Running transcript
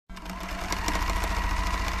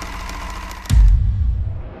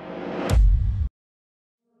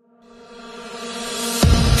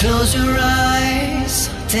Close your eyes,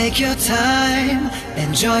 take your time,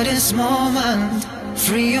 enjoy this moment,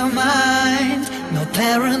 free your mind, no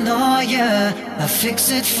paranoia, I'll fix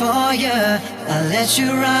it for you, I'll let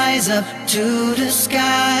you rise up to the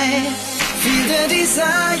sky. Feel the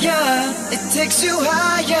desire, it takes you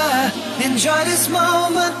higher, enjoy this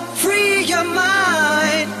moment, free your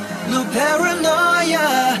mind, no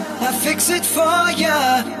paranoia, I'll fix it for you,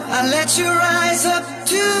 I'll let you rise up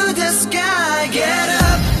to the sky. Get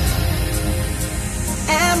up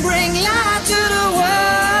and bring light to the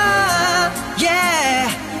world,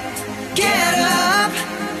 yeah. Get up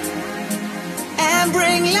and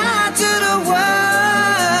bring light to the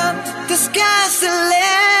world, the sky's the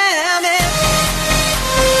limit.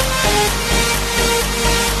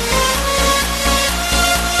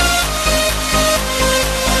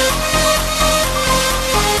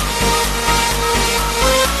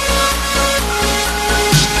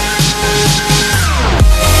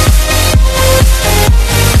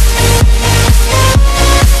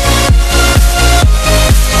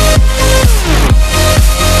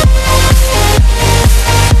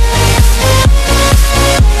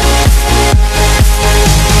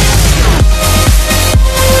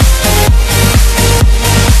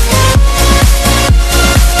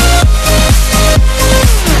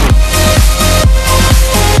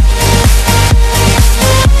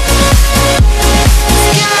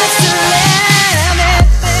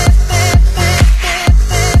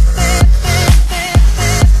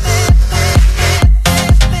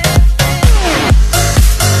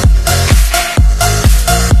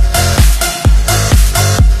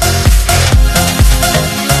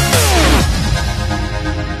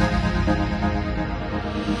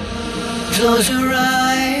 Close your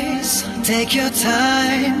eyes, take your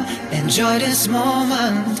time, enjoy this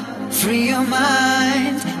moment, free your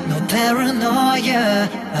mind, no paranoia,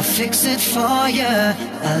 I'll fix it for you,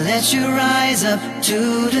 I'll let you rise up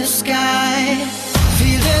to the sky.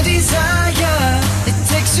 Feel the desire, it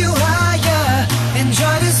takes you high.